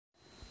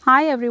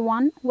Hi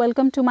everyone,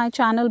 welcome to my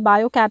channel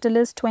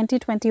BioCatalyst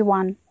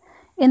 2021.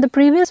 In the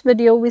previous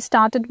video, we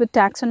started with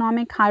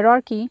taxonomic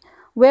hierarchy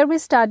where we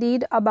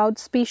studied about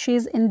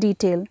species in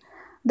detail.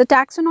 The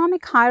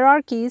taxonomic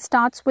hierarchy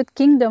starts with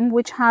kingdom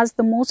which has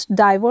the most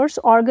diverse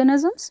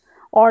organisms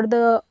or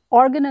the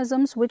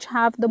organisms which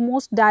have the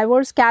most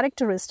diverse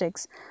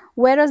characteristics,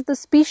 whereas the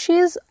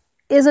species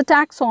is a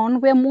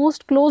taxon where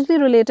most closely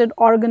related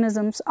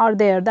organisms are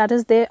there, that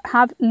is, they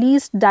have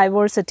least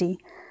diversity.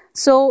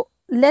 So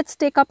let's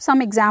take up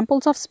some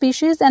examples of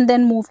species and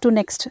then move to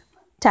next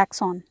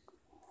taxon.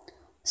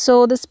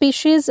 So the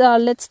species,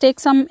 let's take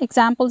some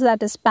examples,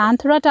 that is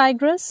Panthera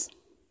tigris.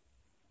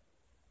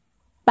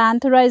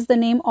 Panthera is the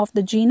name of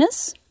the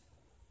genus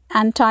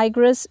and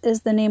tigris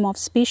is the name of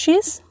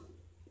species.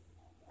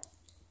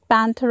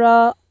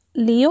 Panthera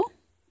leo.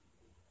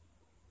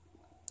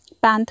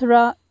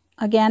 Panthera,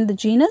 again the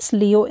genus,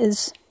 leo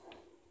is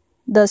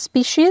the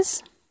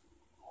species.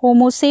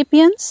 Homo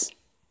sapiens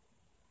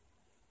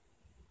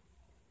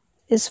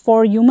is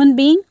for human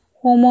being,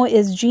 Homo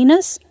is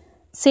genus,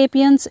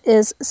 sapiens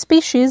is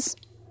species,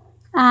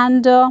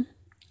 and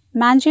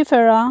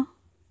Mangifera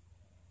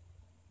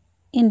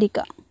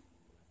indica.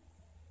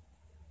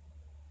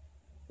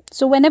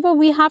 So whenever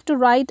we have to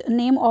write a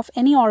name of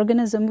any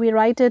organism, we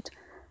write it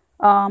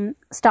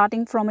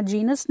starting from a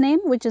genus name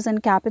which is in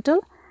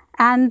capital,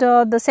 and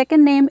the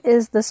second name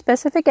is the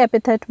specific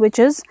epithet which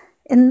is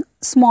in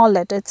small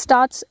letter. It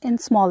starts in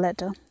small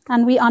letter,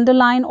 and we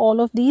underline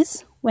all of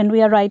these when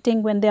we are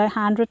writing. When they are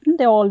handwritten,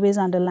 they are always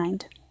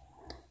underlined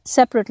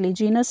separately,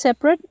 genus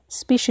separate,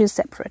 species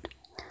separate.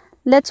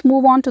 Let's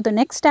move on to the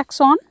next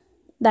taxon,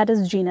 that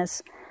is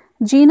genus.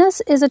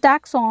 Genus is a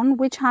taxon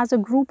which has a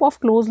group of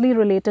closely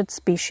related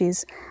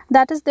species.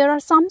 That is, there are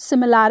some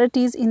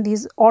similarities in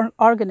these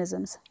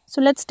organisms.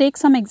 So let's take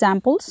some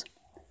examples.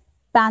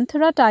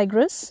 Panthera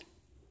tigris,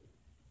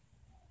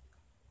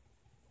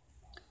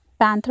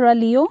 Panthera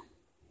leo,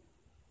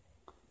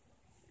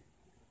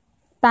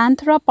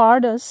 Panthera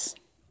pardus,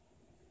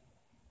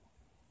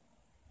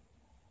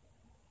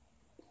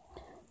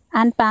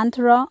 and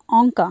Panthera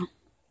onca.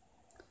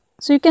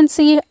 So you can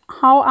see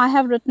how I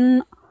have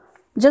written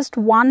just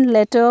one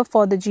letter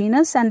for the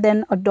genus and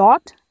then a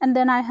dot, and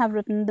then I have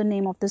written the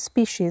name of the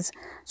species.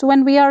 So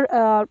when we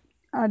are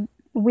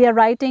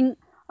writing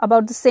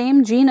about the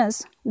same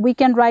genus, we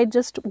can write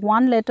just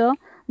one letter,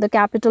 the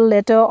capital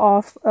letter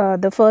of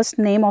the first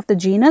name of the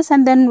genus,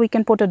 and then we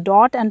can put a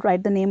dot and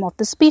write the name of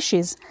the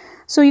species.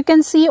 So you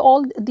can see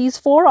all these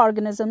four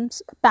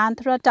organisms: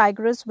 Panthera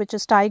tigris, which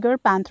is tiger;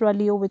 Panthera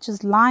leo, which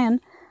is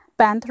lion;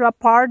 Panthera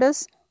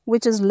pardus,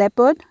 which is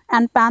leopard;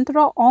 and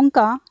Panthera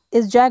onca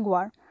is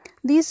jaguar.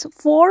 These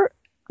four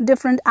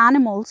different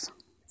animals,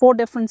 four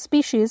different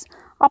species,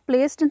 are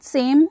placed in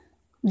same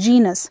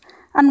genus.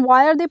 And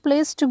why are they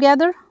placed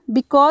together?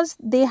 Because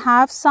they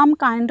have some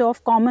kind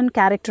of common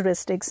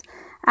characteristics.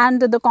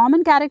 And the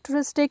common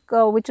characteristic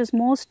which is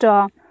most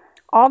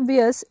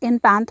obvious in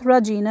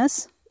Panthera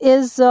genus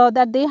is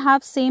that they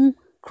have same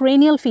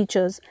cranial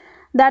features.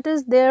 That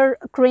is, their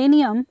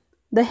cranium,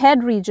 the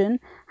head region,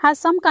 has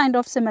some kind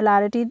of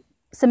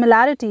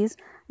similarities.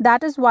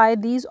 That is why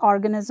these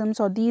organisms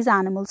or these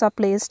animals are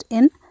placed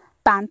in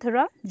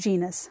Panthera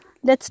genus.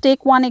 Let's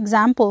take one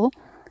example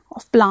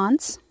of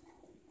plants.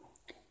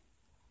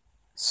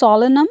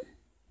 Solanum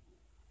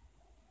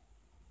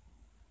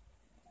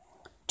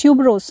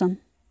tuberosum.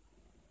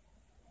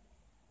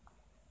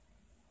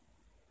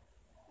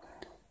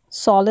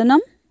 Solanum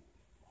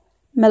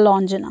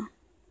melongena.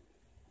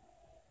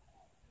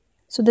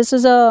 So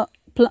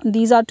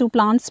these are two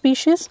plant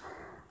species.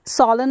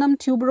 Solanum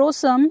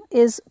tuberosum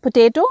is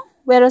potato,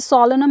 whereas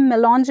Solanum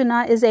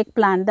melongena is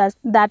eggplant,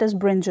 that is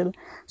brinjal.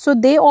 So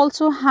they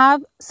also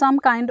have some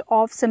kind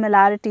of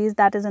similarities,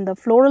 that is in the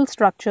floral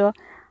structure,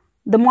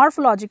 the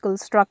morphological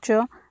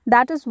structure.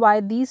 That is why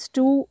these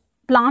two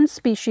plant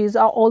species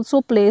are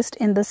also placed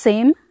in the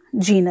same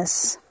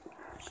genus.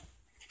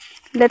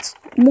 Let's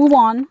move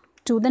on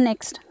to the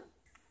next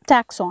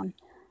taxon,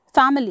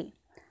 family.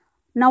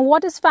 Now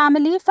what is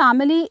family?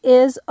 Family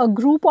is a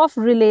group of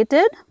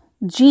related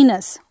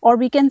genus, or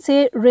we can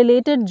say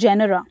related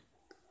genera.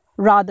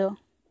 Rather,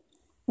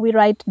 we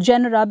write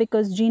genera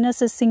because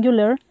genus is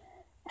singular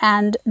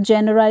and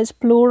genera is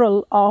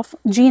plural of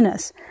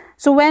genus.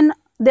 So when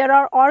there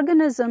are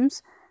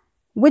organisms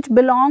which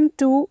belong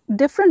to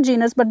different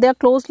genus but they are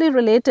closely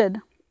related,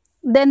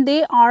 then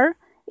they are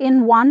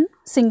in one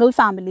single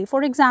family.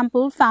 For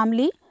example,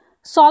 family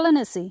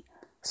Solanaceae.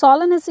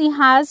 Solanaceae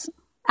has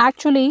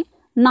actually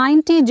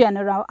 90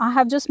 genera. I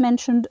have just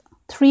mentioned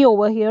 3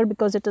 over here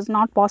because it is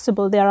not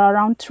possible. There are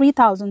around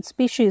 3,000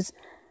 species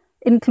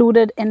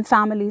included in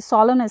family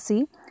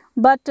Solanaceae.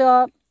 But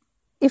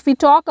if we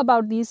talk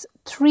about these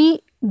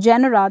 3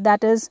 genera,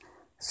 that is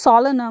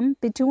Solanum,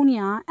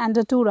 Petunia and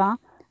Datura,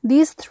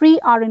 these 3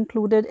 are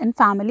included in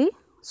family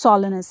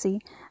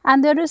Solanaceae.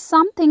 And there is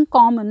something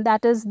common,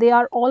 that is they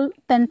are all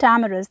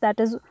pentamerous,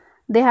 that is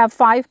they have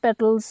 5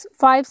 petals,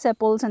 5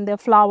 sepals in their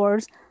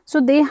flowers. So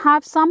they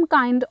have some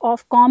kind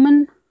of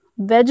common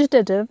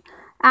vegetative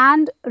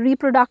and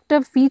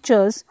reproductive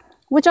features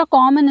which are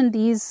common in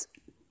these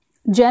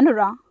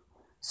genera.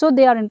 So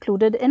they are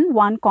included in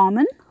one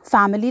common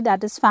family,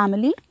 that is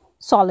family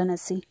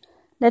Solanaceae.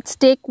 Let's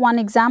take one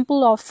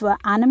example of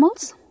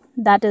animals,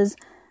 that is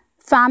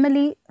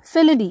family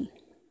Felidae.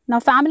 Now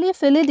family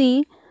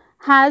Felidae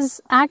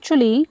has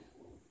actually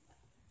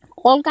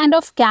all kind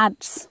of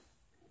cats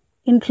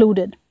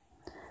included.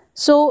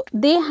 So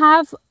they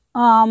have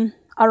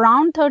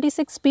around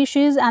 36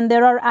 species, and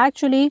there are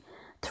actually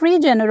 3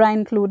 genera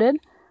included.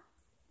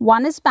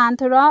 One is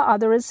Panthera,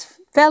 other is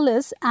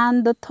Felis,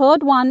 and the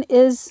third one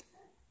is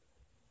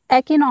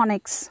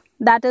Echinonyx,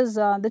 that is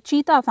the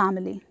cheetah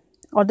family,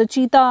 or the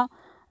cheetah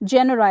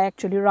genera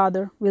actually,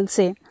 rather we'll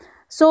say.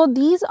 So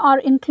these are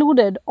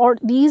included, or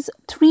these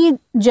 3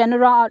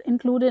 genera are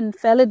included in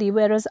Felidae,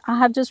 whereas I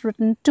have just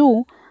written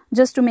 2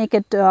 just to make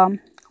it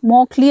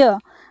more clear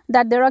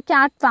that there are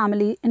cat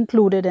family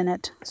included in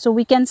it. So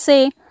we can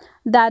say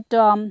that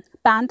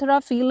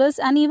Panthera, Felis,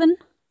 and even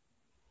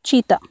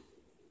cheetah.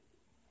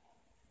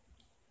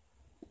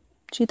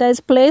 Cheetah is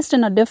placed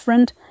in a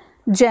different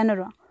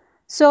genera.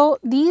 So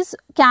these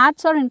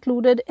cats are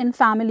included in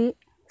family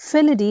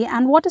Felidae,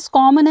 and what is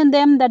common in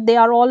them, that they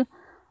are all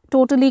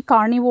totally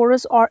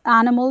carnivorous or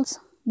animals.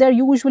 They're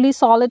usually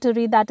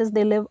solitary, that is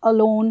they live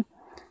alone.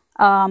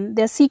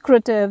 They're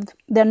secretive,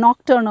 they're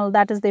nocturnal,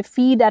 that is they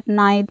feed at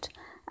night,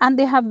 and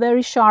they have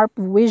very sharp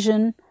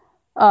vision,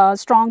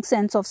 strong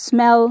sense of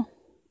smell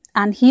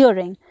and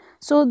hearing.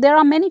 So there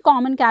are many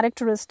common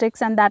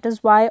characteristics, and that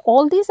is why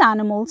all these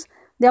animals,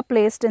 they are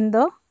placed in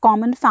the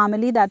common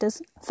family, that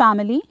is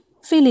family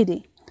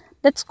Felidae.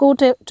 Let's go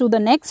to the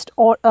next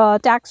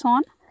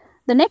taxon.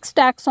 The next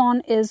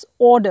taxon is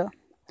order.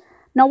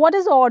 Now what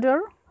is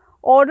order?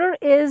 Order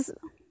is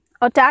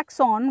a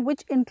taxon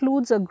which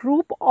includes a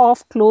group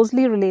of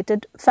closely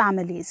related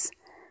families.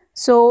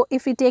 So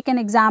if we take an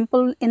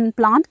example in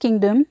plant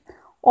kingdom,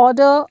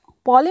 order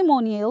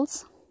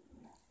Polemoniales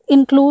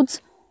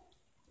includes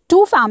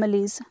 2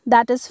 families,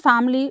 that is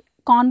family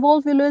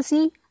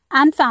Convolvulaceae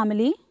and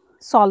family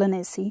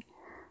Solanaceae.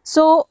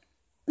 So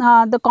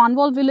the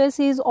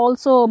Convolvulaceae is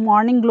also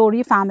morning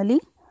glory family,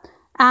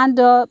 and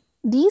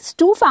these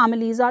 2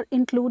 families are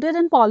included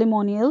in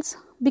Polemoniales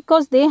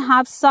because they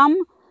have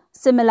some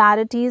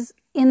similarities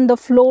in the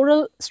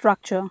floral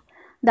structure,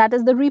 that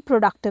is the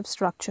reproductive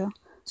structure.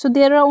 So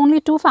there are only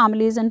 2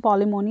 families in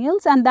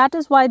Polemoniales, and that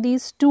is why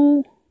these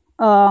 2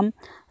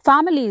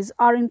 families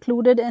are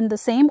included in the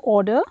same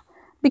order,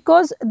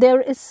 because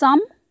there is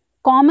some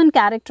common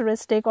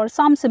characteristic or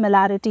some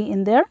similarity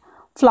in their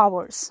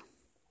flowers.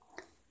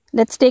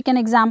 Let's take an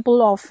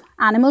example of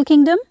animal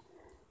kingdom,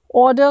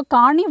 order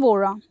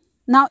Carnivora.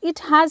 Now it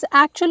has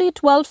actually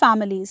 12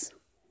 families,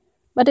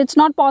 but it's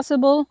not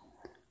possible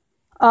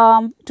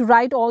to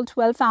write all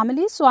 12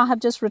 families, so I have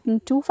just written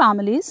 2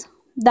 families,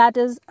 that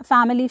is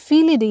family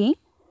Felidae,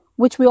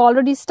 which we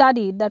already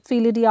studied, that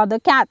Felidae are the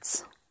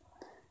cats,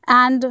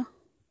 and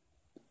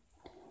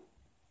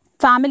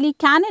family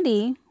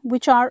Canidae,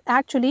 which are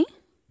actually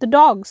the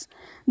dogs.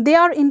 They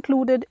are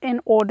included in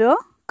order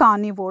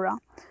Carnivora.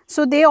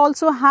 So they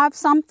also have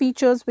some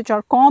features which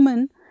are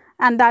common,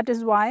 and that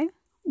is why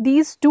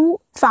these 2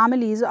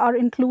 families are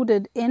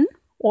included in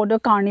order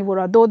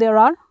Carnivora, though there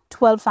are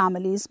 12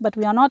 families, but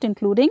we are not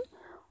including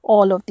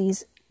all of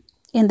these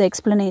in the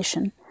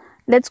explanation.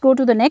 Let's go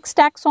to the next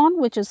taxon,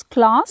 which is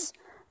class.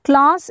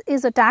 Class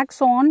is a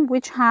taxon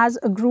which has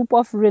a group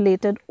of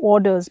related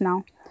orders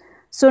now.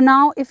 So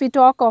now if we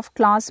talk of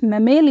class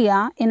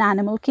Mammalia in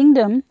animal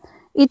kingdom,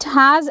 it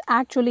has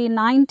actually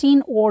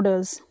 19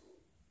 orders.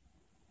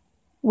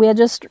 We are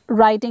just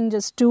writing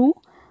just 2,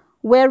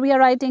 where we are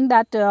writing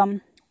that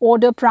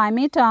order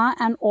Primata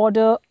and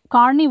order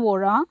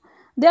Carnivora,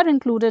 they are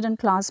included in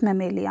class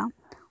Mammalia.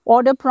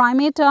 Order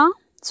Primata,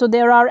 so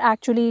there are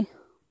actually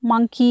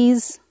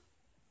monkeys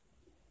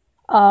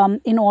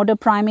in order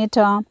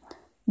Primata,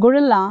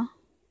 gorilla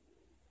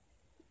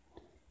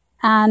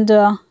and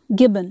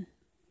gibbon.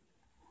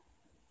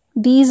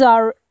 These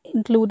are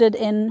included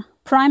in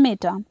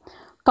Primata.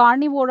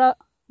 Carnivora,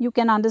 you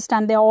can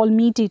understand they are all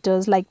meat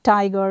eaters like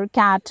tiger,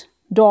 cat,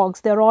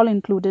 dogs. They are all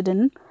included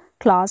in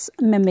class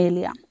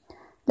Mammalia.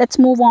 Let's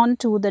move on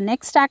to the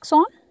next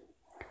taxon,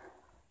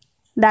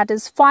 that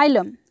is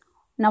phylum.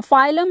 Now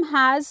phylum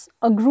has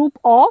a group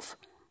of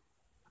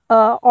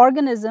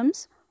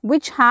organisms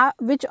which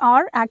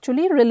are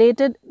actually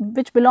related,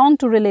 which belong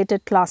to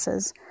related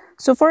classes.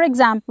 So for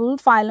example,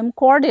 phylum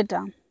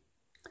Chordata,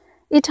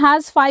 it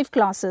has 5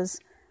 classes: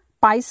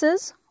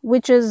 Pisces,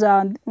 which is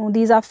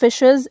these are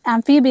fishes,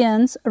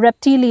 amphibians,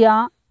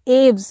 reptilia,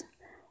 aves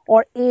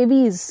or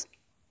aves,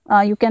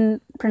 you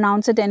can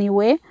pronounce it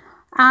anyway,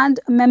 and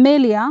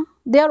Mammalia.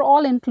 They are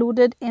all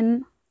included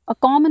in a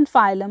common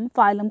phylum,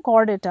 phylum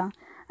Chordata.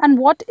 And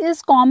what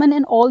is common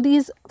in all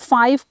these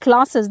 5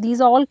 classes?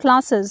 These are all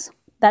classes,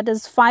 that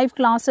is 5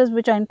 classes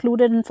which are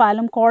included in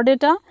phylum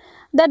Chordata,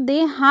 that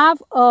they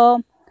have a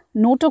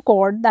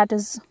notochord, that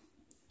is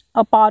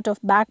a part of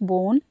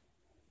backbone,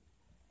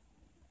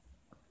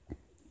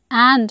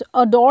 and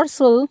a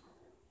dorsal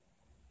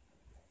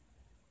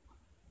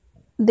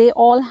they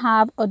all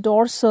have a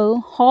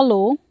dorsal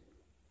hollow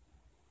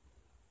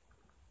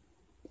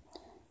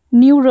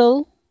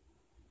neural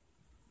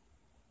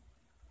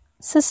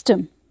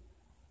system.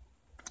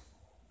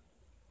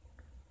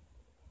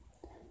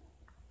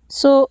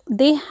 So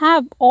they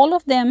have all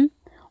of them,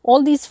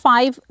 all these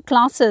 5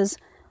 classes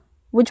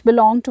which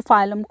belong to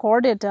phylum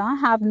Chordata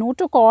have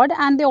notochord,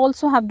 and they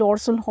also have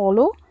dorsal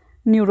hollow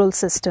neural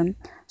system.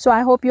 So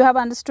I hope you have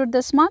understood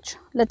this much.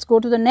 Let's go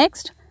to the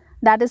next,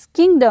 that is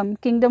kingdom.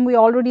 Kingdom we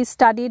already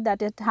studied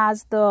that it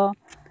has the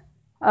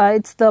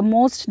it's the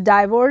most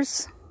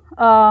diverse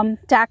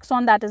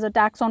taxon, that is a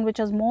taxon which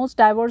has most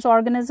diverse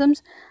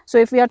organisms. So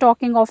if we are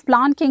talking of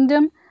plant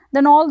kingdom,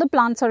 then all the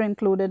plants are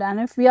included, and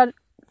if we are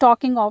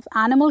talking of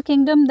animal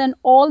kingdom, then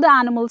all the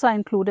animals are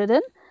included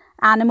in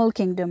animal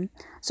kingdom.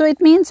 So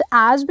it means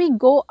as we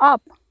go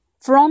up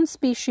from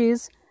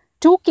species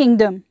to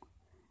kingdom,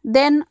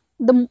 then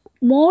the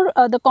more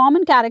the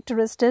common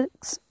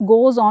characteristics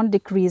goes on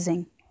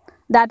decreasing.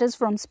 That is,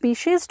 from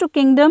species to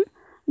kingdom,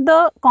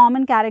 the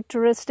common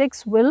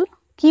characteristics will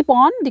keep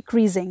on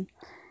decreasing.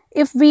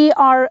 If we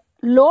are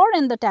lower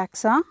in the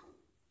taxa,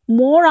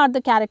 more are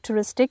the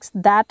characteristics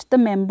that the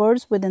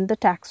members within the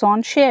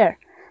taxon share.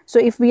 So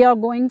if we are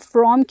going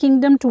from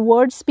kingdom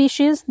towards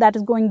species, that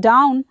is going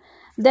down,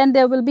 then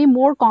there will be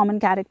more common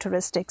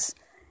characteristics.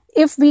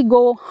 If we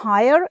go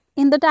higher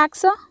in the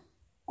taxa,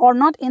 or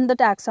not in the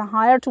taxa,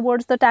 higher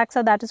towards the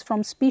taxa, that is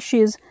from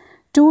species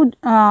to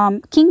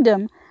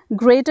kingdom,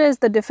 greater is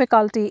the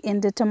difficulty in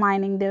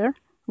determining their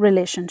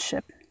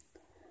relationship.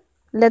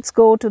 Let's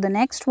go to the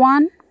next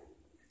one.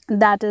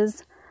 That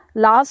is,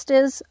 last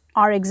is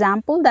our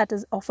example, that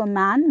is of a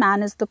man.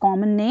 Man is the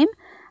common name,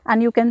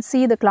 and you can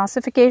see the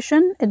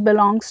classification. It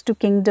belongs to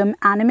kingdom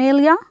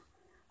Animalia,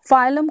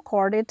 phylum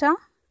Chordata,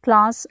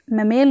 class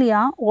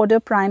Mammalia, order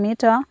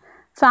Primata,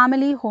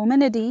 family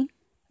Hominidae,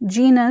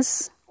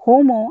 genus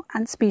Homo,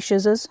 and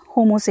species is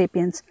Homo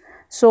sapiens.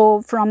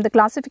 So from the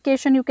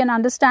classification you can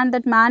understand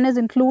that man is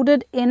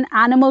included in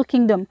animal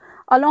kingdom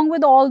along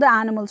with all the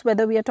animals,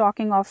 whether we are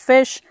talking of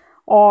fish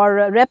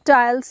or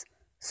reptiles.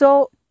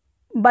 So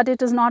but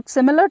it is not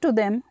similar to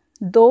them,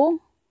 though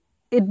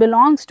it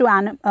belongs to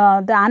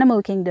the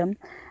animal kingdom.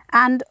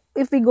 And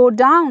if we go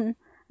down,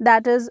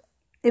 that is,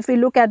 if we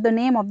look at the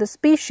name of the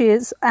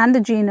species and the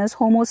genus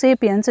Homo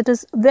sapiens, it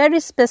is very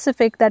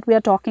specific that we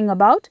are talking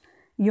about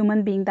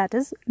human being, that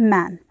is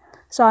man.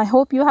 So I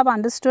hope you have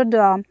understood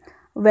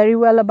very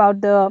well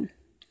about the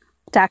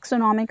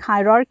taxonomic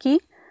hierarchy.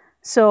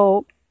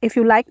 So if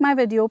you like my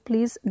video,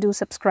 please do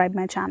subscribe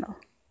my channel.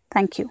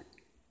 Thank you.